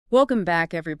Welcome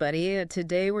back, everybody.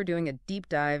 Today we're doing a deep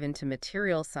dive into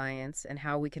material science and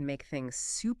how we can make things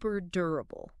super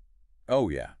durable. Oh,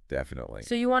 yeah, definitely.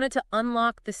 So you wanted to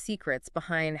unlock the secrets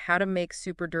behind how to make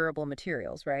super durable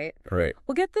materials, right? Right.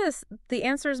 Well, get this. The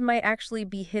answers might actually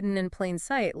be hidden in plain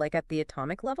sight, like at the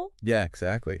atomic level. Yeah,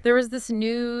 exactly. There was this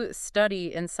new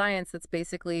study in science that's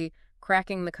basically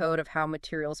cracking the code of how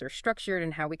materials are structured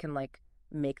and how we can,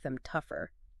 make them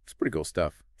tougher. It's pretty cool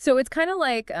stuff. So it's kind of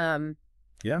like,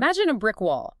 Yeah. imagine a brick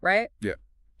wall, right? Yeah.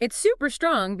 It's super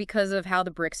strong because of how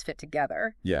the bricks fit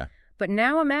together. Yeah. But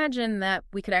now imagine that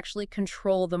we could actually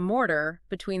control the mortar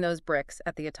between those bricks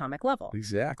at the atomic level.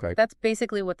 Exactly. That's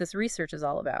basically what this research is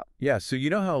all about. Yeah, so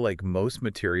you know how most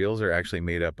materials are actually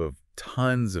made up of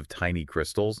tons of tiny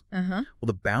crystals? Uh-huh. Well,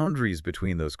 the boundaries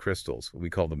between those crystals, we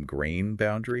call them grain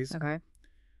boundaries. Okay.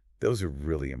 Those are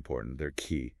really important. They're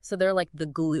key. So they're like the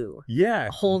glue Yeah.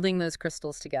 holding those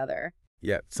crystals together.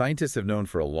 Yeah, scientists have known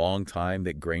for a long time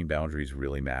that grain boundaries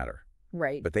really matter.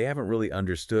 Right. But they haven't really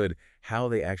understood how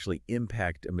they actually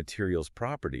impact a material's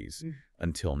properties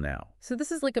until now. So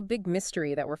this is like a big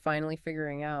mystery that we're finally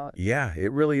figuring out. Yeah,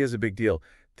 it really is a big deal.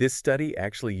 This study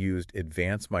actually used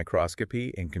advanced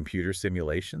microscopy and computer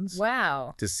simulations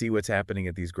Wow. to see what's happening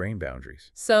at these grain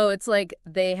boundaries. So it's like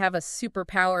they have a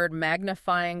super-powered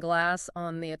magnifying glass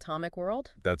on the atomic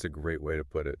world? That's a great way to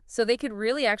put it. So they could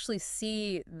really actually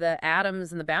see the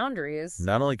atoms and the boundaries.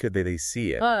 Not only could they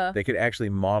see it, they could actually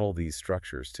model these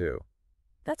structures too.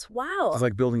 That's wild. It's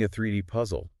like building a 3D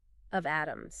puzzle. Of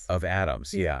atoms. Of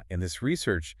atoms, yeah. In this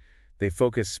research, they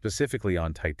focused specifically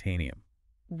on titanium.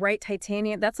 Right,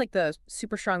 titanium. That's like the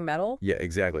super strong metal? Yeah,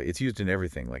 exactly. It's used in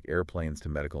everything, like airplanes to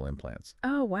medical implants.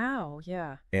 Oh, wow.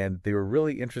 Yeah. And they were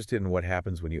really interested in what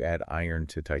happens when you add iron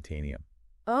to titanium.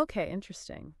 Okay,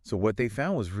 interesting. So what they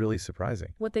found was really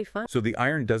surprising. What they found? So the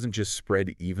iron doesn't just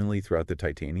spread evenly throughout the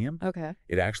titanium. Okay.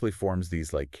 It actually forms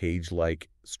these cage-like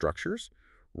structures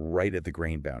right at the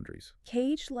grain boundaries.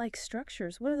 Cage-like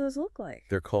structures. What do those look like?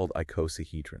 They're called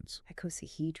icosahedrons.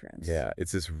 Icosahedrons. Yeah,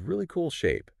 it's this really cool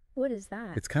shape. What is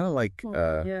that? It's kind of like,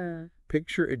 yeah.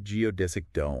 picture a geodesic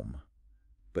dome,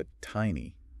 but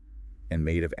tiny and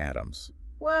made of atoms.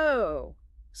 Whoa.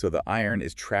 So the iron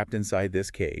is trapped inside this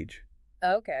cage,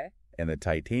 Okay. and the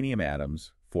titanium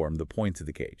atoms form the points of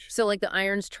the cage. So like the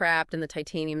iron's trapped and the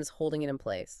titanium's holding it in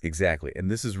place. Exactly. And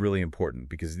this is really important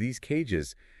because these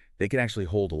cages, they can actually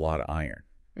hold a lot of iron,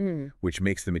 which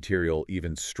makes the material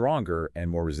even stronger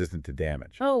and more resistant to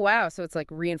damage. Oh, wow. So it's like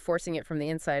reinforcing it from the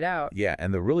inside out. Yeah,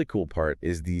 and the really cool part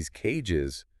is these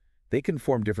cages, they can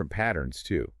form different patterns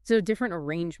too. So different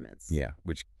arrangements. Yeah,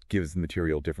 which gives the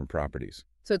material different properties.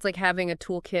 So it's like having a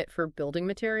toolkit for building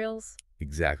materials?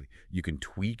 Exactly. You can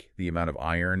tweak the amount of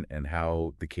iron and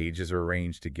how the cages are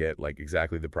arranged to get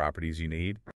exactly the properties you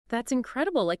need. That's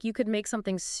incredible. Like you could make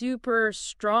something super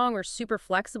strong or super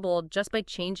flexible just by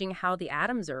changing how the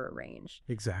atoms are arranged.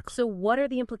 Exactly. So what are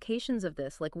the implications of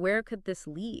this? Like where could this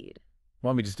lead?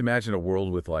 Well, I mean, just imagine a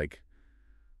world with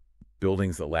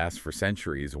buildings that last for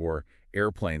centuries or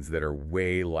airplanes that are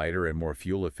way lighter and more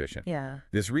fuel efficient. Yeah.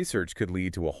 This research could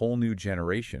lead to a whole new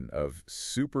generation of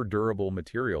super durable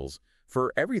materials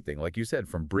for everything, like you said,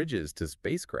 from bridges to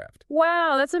spacecraft.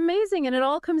 Wow, that's amazing. And it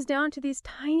all comes down to these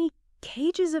tiny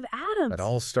cages of atoms. It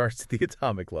all starts at the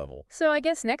atomic level. So I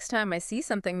guess next time I see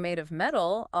something made of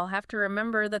metal, I'll have to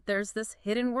remember that there's this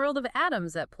hidden world of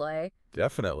atoms at play.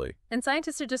 Definitely. And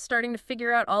scientists are just starting to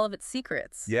figure out all of its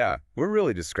secrets. Yeah, we're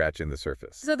really just scratching the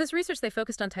surface. So this research, they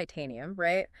focused on titanium,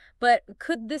 right? But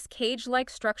could this cage-like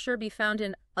structure be found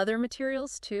in other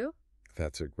materials too?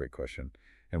 That's a great question,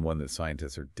 and one that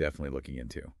scientists are definitely looking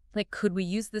into. Like, could we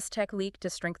use this technique to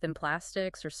strengthen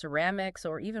plastics or ceramics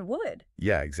or even wood?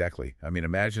 Yeah, exactly. I mean,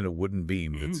 imagine a wooden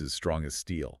beam that's as strong as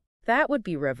steel. That would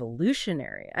be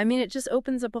revolutionary. I mean, it just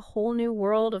opens up a whole new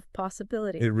world of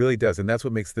possibility. It really does, and that's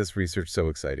what makes this research so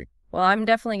exciting. Well, I'm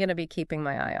definitely going to be keeping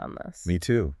my eye on this. Me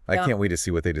too. I can't wait to see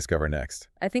what they discover next.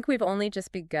 I think we've only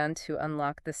just begun to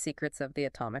unlock the secrets of the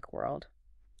atomic world.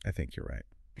 I think you're right.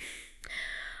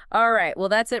 All right, well,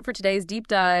 that's it for today's deep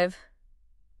dive.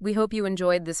 We hope you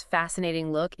enjoyed this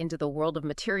fascinating look into the world of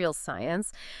materials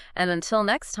science. And until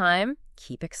next time,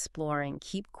 keep exploring,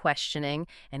 keep questioning,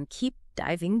 and keep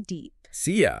diving deep.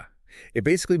 See ya. It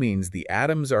basically means the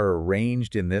atoms are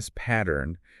arranged in this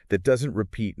pattern that doesn't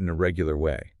repeat in a regular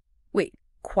way. Wait,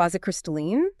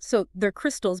 quasicrystalline? So they're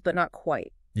crystals, but not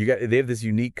quite. They have this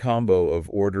unique combo of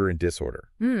order and disorder.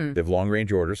 They have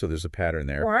long-range order, so there's a pattern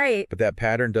there. Right. But that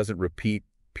pattern doesn't repeat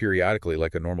periodically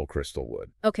like a normal crystal would.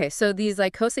 Okay, so these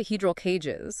icosahedral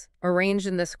cages, arranged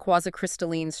in this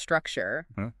quasicrystalline structure,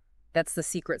 That's the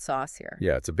secret sauce here.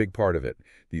 Yeah, it's a big part of it.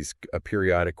 These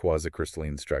periodic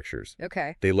quasicrystalline structures.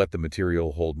 Okay. They let the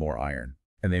material hold more iron,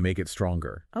 and they make it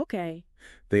stronger. Okay.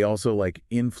 They also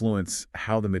influence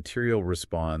how the material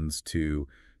responds to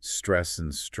stress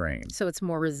and strain. So it's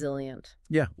more resilient.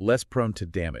 Yeah, less prone to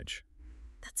damage.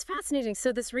 That's fascinating.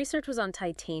 So this research was on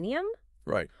titanium?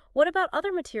 Right. What about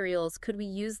other materials? Could we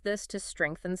use this to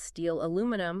strengthen steel,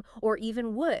 aluminum, or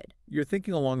even wood? You're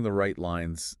thinking along the right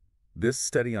lines. This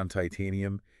study on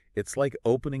titanium, it's like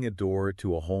opening a door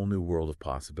to a whole new world of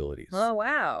possibilities. Oh,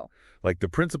 wow. Like the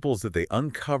principles that they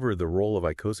uncover the role of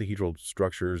icosahedral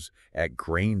structures at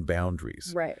grain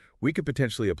boundaries. Right. We could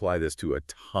potentially apply this to a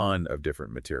ton of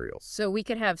different materials. So we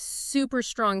could have super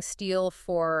strong steel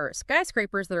for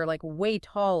skyscrapers that are like way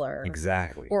taller.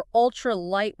 Exactly. Or ultra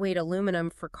lightweight aluminum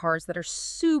for cars that are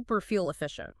super fuel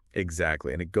efficient.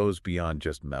 Exactly. And it goes beyond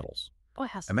just metals. Oh,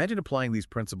 it has to. Imagine applying these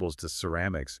principles to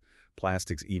ceramics,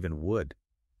 plastics, even wood.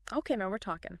 Okay, now we're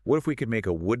talking. What if we could make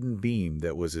a wooden beam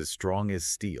that was as strong as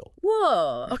steel?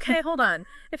 Whoa. Okay, hold on.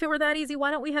 If it were that easy, why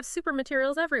don't we have super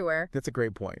materials everywhere? That's a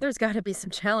great point. There's got to be some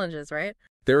challenges, right?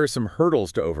 There are some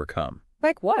hurdles to overcome.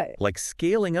 Like what? Like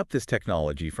scaling up this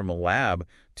technology from a lab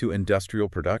to industrial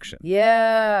production.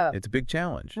 Yeah. It's a big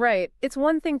challenge. Right. It's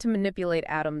one thing to manipulate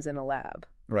atoms in a lab,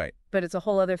 Right. but it's a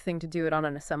whole other thing to do it on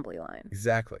an assembly line.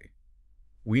 Exactly.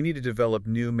 We need to develop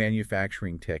new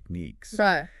manufacturing techniques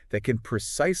Right. that can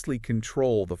precisely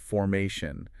control the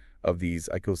formation of these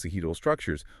icosahedral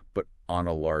structures, but on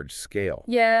a large scale.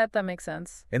 Yeah, that makes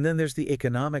sense. And then there's the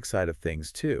economic side of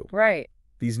things, too. Right.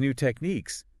 These new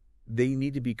techniques, they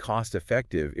need to be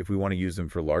cost-effective if we want to use them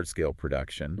for large-scale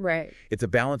production. Right. It's a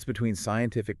balance between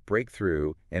scientific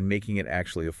breakthrough and making it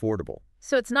actually affordable.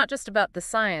 So it's not just about the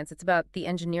science, it's about the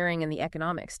engineering and the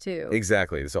economics, too.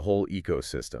 Exactly. It's a whole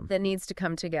ecosystem. That needs to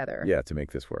come together. Yeah, to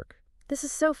make this work. This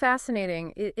is so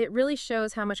fascinating. It really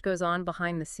shows how much goes on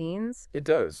behind the scenes It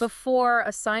does. before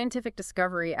a scientific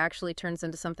discovery actually turns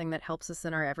into something that helps us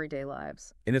in our everyday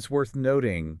lives. And it's worth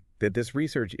noting that this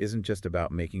research isn't just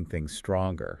about making things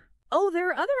stronger. Oh, there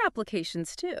are other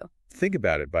applications, too. Think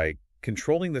about it. By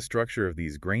controlling the structure of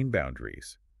these grain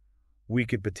boundaries, we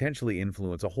could potentially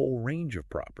influence a whole range of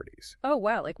properties. Oh,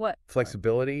 wow. Like what?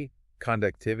 Flexibility,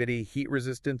 conductivity, heat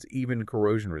resistance, even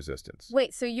corrosion resistance.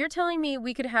 Wait, so you're telling me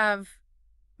we could have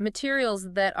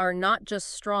materials that are not just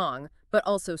strong, but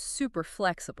also super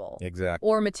flexible? Exactly.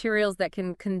 Or materials that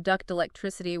can conduct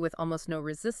electricity with almost no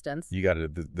resistance? You got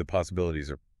it. The possibilities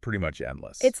are pretty much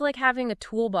endless. It's like having a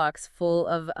toolbox full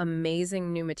of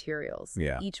amazing new materials,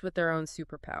 Yeah. each with their own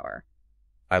superpower.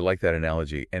 I like that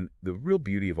analogy. And the real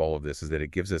beauty of all of this is that it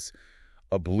gives us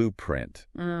a blueprint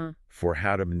for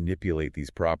how to manipulate these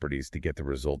properties to get the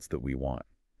results that we want.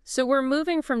 So we're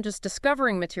moving from just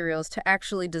discovering materials to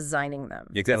actually designing them.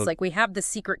 Exactly. It's like we have the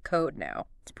secret code now.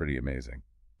 It's pretty amazing.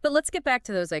 But let's get back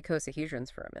to those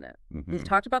icosahedrons for a minute. We've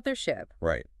talked about their shape.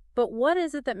 Right. But what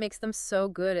is it that makes them so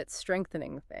good at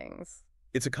strengthening things?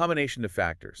 It's a combination of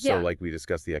factors. Yeah. So like we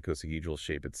discussed the icosahedral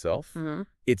shape itself, Mm-hmm.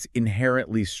 it's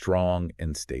inherently strong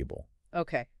and stable.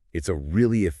 Okay. It's a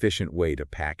really efficient way to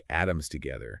pack atoms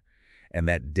together. And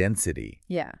that density,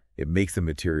 Yeah. it makes the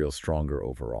material stronger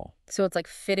overall. So it's like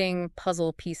fitting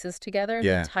puzzle pieces together.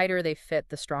 Yeah. The tighter they fit,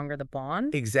 the stronger the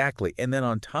bond. Exactly. And then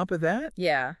on top of that,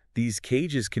 Yeah. these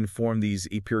cages can form these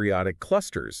aperiodic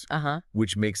clusters, Uh-huh.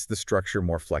 which makes the structure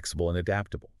more flexible and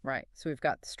adaptable. Right. So we've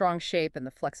got the strong shape and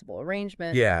the flexible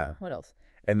arrangement. Yeah. What else?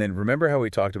 And then remember how we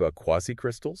talked about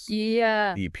quasicrystals?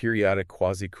 Yeah. The periodic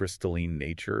quasicrystalline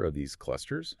nature of these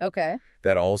clusters? Okay.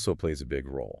 That also plays a big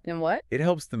role. And what? It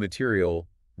helps the material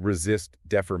resist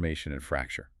deformation and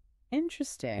fracture.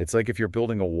 Interesting. It's like if you're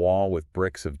building a wall with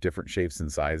bricks of different shapes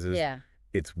and sizes, Yeah.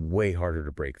 it's way harder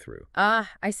to break through.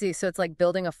 Ah, I see. So it's like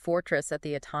building a fortress at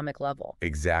the atomic level.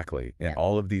 Exactly. And Yeah.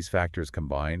 all of these factors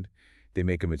combined, they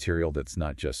make a material that's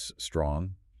not just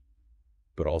strong,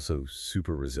 but also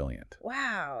super resilient.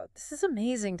 Wow. This is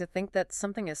amazing to think that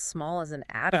something as small as an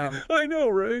atom I know,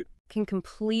 right? can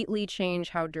completely change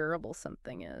how durable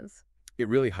something is. It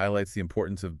really highlights the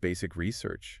importance of basic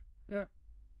research. Yeah.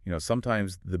 You know,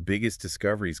 sometimes the biggest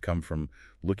discoveries come from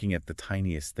looking at the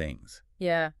tiniest things.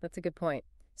 Yeah, that's a good point.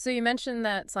 So you mentioned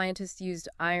that scientists used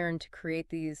iron to create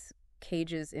these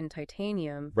cages in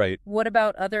titanium. Right. What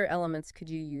about other elements? Could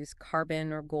you use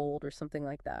carbon or gold or something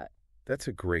like that? That's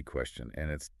a great question, and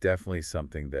it's definitely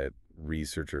something that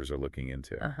researchers are looking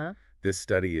into. Uh-huh. This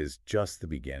study is just the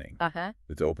beginning. Uh-huh.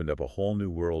 It's opened up a whole new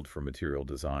world for material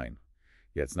design.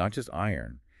 Yeah, it's not just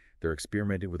iron. they're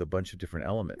experimenting with a bunch of different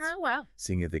elements. Oh, wow.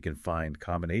 Seeing if they can find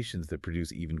combinations that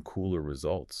produce even cooler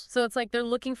results. So it's like they're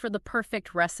looking for the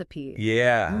perfect recipe.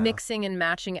 Yeah. Mixing and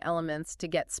matching elements to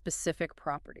get specific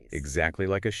properties. Exactly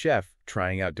like a chef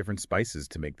trying out different spices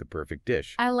to make the perfect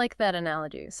dish. I like that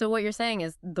analogy. So what you're saying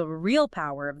is the real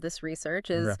power of this research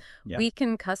is we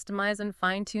can customize and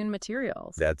fine-tune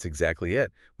materials. That's exactly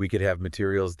it. We could have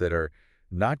materials that are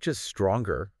not just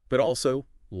stronger, but also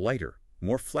lighter,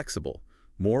 more flexible,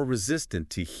 more resistant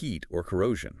to heat or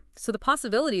corrosion. So the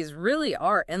possibilities really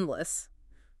are endless.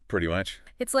 Pretty much.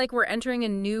 It's like we're entering a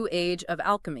new age of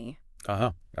alchemy.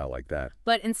 Uh-huh. I like that.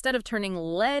 But instead of turning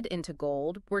lead into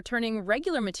gold, we're turning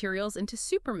regular materials into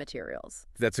super materials.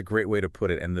 That's a great way to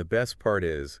put it. And the best part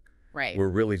is we're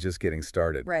really just getting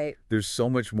started. Right. There's so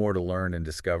much more to learn and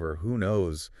discover. Who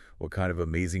knows what kind of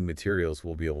amazing materials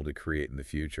we'll be able to create in the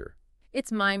future. It's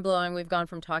mind-blowing. We've gone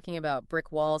from talking about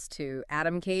brick walls to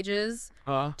atom cages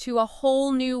to a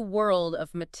whole new world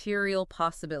of material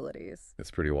possibilities. It's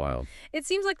pretty wild. It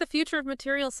seems like the future of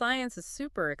material science is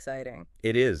super exciting.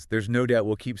 It is. There's no doubt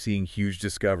we'll keep seeing huge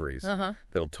discoveries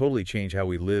that'll totally change how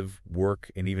we live,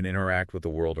 work, and even interact with the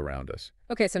world around us.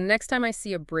 Okay, so next time I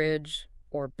see a bridge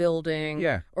or building,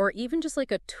 or even just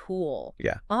like a tool,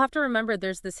 I'll have to remember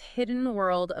there's this hidden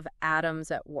world of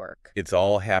atoms at work. It's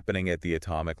all happening at the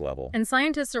atomic level. And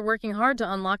scientists are working hard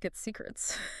to unlock its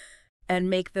secrets and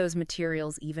make those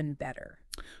materials even better.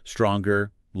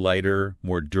 Stronger, lighter,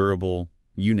 more durable,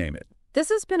 you name it. This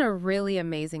has been a really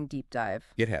amazing deep dive.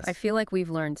 It has. I feel like we've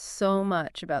learned so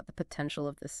much about the potential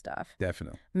of this stuff.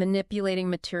 Definitely. Manipulating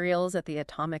materials at the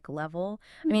atomic level.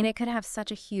 I mean, it could have such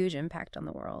a huge impact on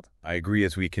the world. I agree.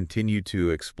 As we continue to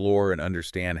explore and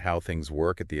understand how things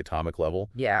work at the atomic level,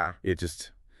 it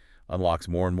just unlocks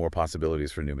more and more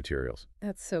possibilities for new materials.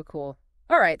 That's so cool.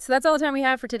 All right, so that's all the time we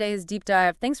have for today's deep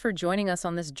dive. Thanks for joining us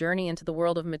on this journey into the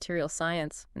world of material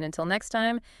science. And until next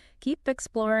time, keep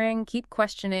exploring, keep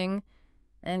questioning,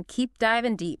 and keep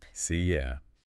diving deep. See ya.